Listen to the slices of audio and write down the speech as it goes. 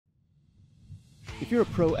If you're a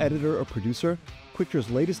pro editor or producer,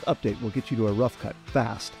 Quickture's latest update will get you to a rough cut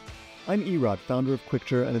fast. I'm Erod, founder of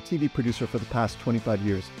Quickture and a TV producer for the past 25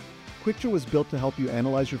 years. Quickture was built to help you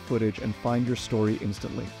analyze your footage and find your story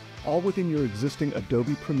instantly, all within your existing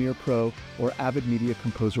Adobe Premiere Pro or Avid Media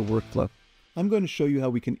Composer workflow. I'm going to show you how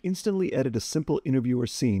we can instantly edit a simple interview or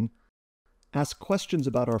scene, ask questions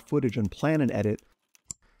about our footage and plan an edit,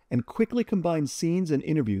 and quickly combine scenes and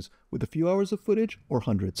interviews with a few hours of footage or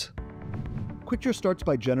hundreds. Quickture starts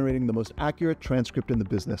by generating the most accurate transcript in the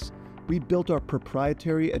business. We built our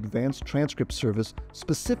proprietary advanced transcript service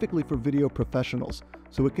specifically for video professionals,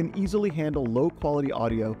 so it can easily handle low-quality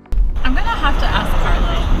audio. I'm gonna have to ask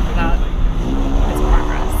Carly about his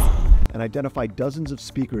progress. And identify dozens of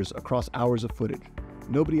speakers across hours of footage.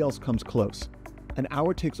 Nobody else comes close. An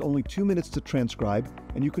hour takes only 2 minutes to transcribe,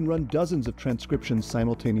 and you can run dozens of transcriptions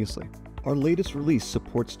simultaneously. Our latest release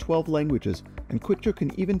supports 12 languages, and Quickture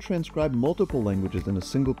can even transcribe multiple languages in a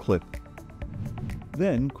single clip.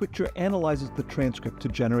 Then, Quickture analyzes the transcript to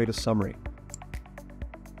generate a summary.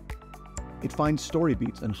 It finds story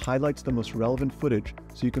beats and highlights the most relevant footage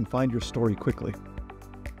so you can find your story quickly.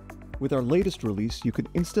 With our latest release, you can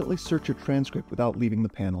instantly search your transcript without leaving the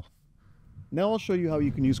panel. Now I'll show you how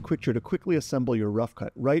you can use Quickture to quickly assemble your rough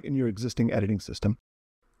cut right in your existing editing system.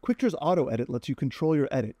 Quickture's auto edit lets you control your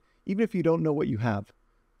edit, even if you don't know what you have.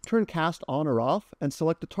 Turn cast on or off and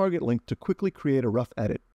select a target link to quickly create a rough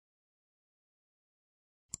edit.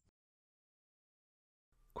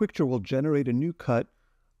 Quickture will generate a new cut,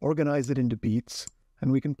 organize it into beats,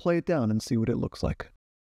 and we can play it down and see what it looks like.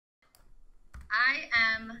 I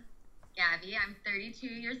am Gabby, I'm 32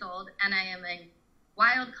 years old, and I am a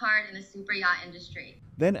wild card in the super yacht industry.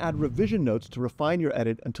 Then add revision notes to refine your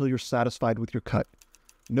edit until you're satisfied with your cut.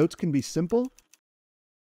 Notes can be simple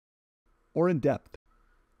or in depth.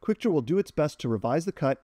 Quickture will do its best to revise the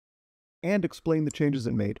cut and explain the changes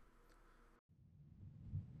it made.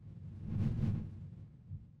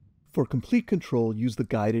 For complete control, use the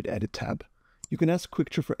Guided Edit tab. You can ask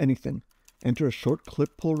Quickture for anything, enter a short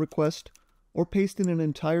clip pull request, or paste in an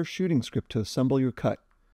entire shooting script to assemble your cut.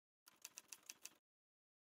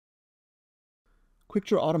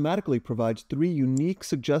 Quickture automatically provides 3 unique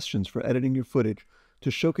suggestions for editing your footage to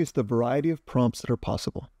showcase the variety of prompts that are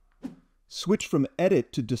possible. Switch from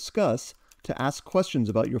Edit to Discuss to ask questions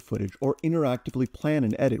about your footage or interactively plan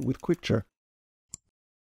an edit with Quickture.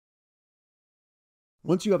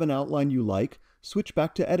 Once you have an outline you like, switch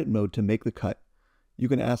back to Edit mode to make the cut. You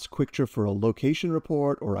can ask Quickture for a location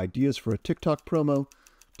report or ideas for a TikTok promo.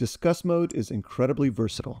 Discuss mode is incredibly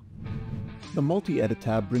versatile. The Multi-Edit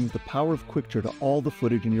tab brings the power of Quickture to all the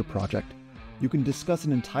footage in your project. You can discuss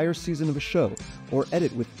an entire season of a show or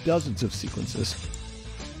edit with dozens of sequences.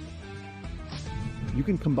 You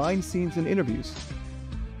can combine scenes and interviews.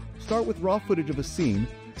 Start with raw footage of a scene,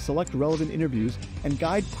 select relevant interviews, and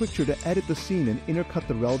guide Quickture to edit the scene and intercut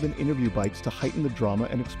the relevant interview bites to heighten the drama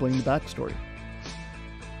and explain the backstory.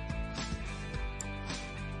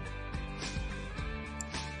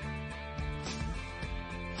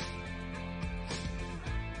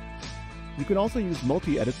 You can also use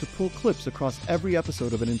multi-edit to pull clips across every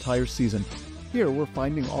episode of an entire season. Here we're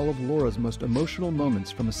finding all of Laura's most emotional moments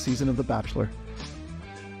from a season of The Bachelor.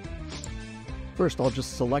 First, I'll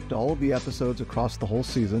just select all of the episodes across the whole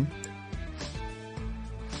season.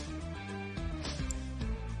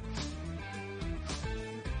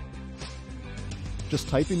 Just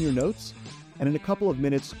type in your notes, and in a couple of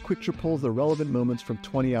minutes, Quickture pulls the relevant moments from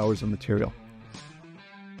 20 hours of material.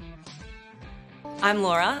 I'm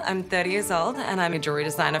Laura, I'm 30 years old, and I'm a jewelry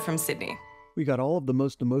designer from Sydney. We got all of the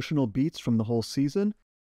most emotional beats from the whole season,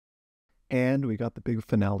 and we got the big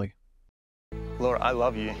finale. Laura, I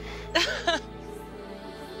love you.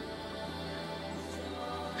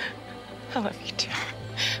 I love you too.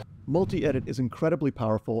 Multi-edit is incredibly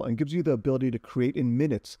powerful and gives you the ability to create in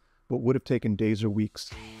minutes what would have taken days or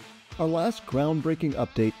weeks. Our last groundbreaking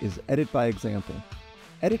update is Edit by Example.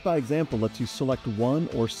 Edit by Example lets you select one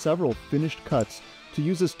or several finished cuts to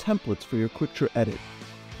use as templates for your Quickture edit.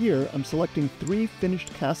 Here, I'm selecting 3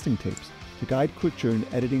 finished casting tapes to guide Quickture in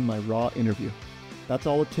editing my raw interview. That's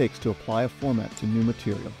all it takes to apply a format to new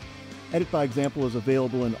material. Edit by Example is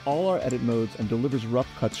available in all our edit modes and delivers rough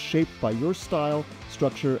cuts shaped by your style,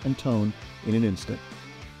 structure, and tone in an instant.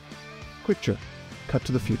 Quickture, cut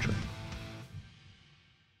to the future.